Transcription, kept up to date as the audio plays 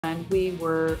and we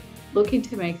were looking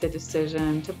to make the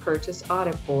decision to purchase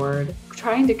AuditBoard,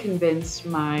 trying to convince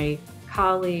my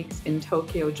colleagues in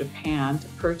Tokyo, Japan to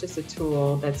purchase a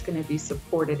tool that's going to be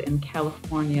supported in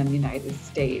California and the United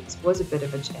States was a bit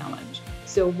of a challenge.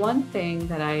 So one thing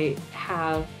that I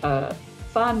have a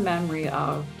fond memory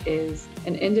of is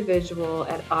an individual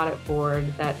at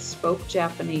AuditBoard that spoke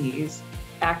Japanese,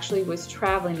 actually was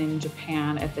traveling in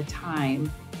Japan at the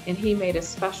time, and he made a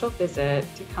special visit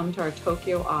to come to our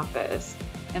Tokyo office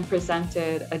and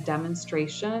presented a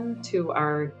demonstration to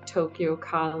our Tokyo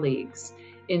colleagues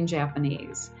in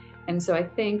Japanese. And so I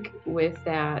think with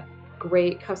that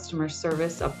great customer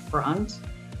service up front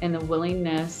and the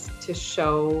willingness to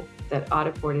show that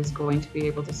AuditBoard is going to be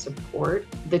able to support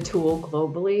the tool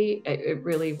globally, it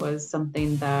really was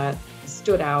something that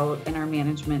stood out in our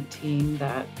management team,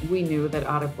 that we knew that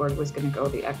AuditBoard was going to go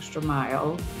the extra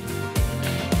mile.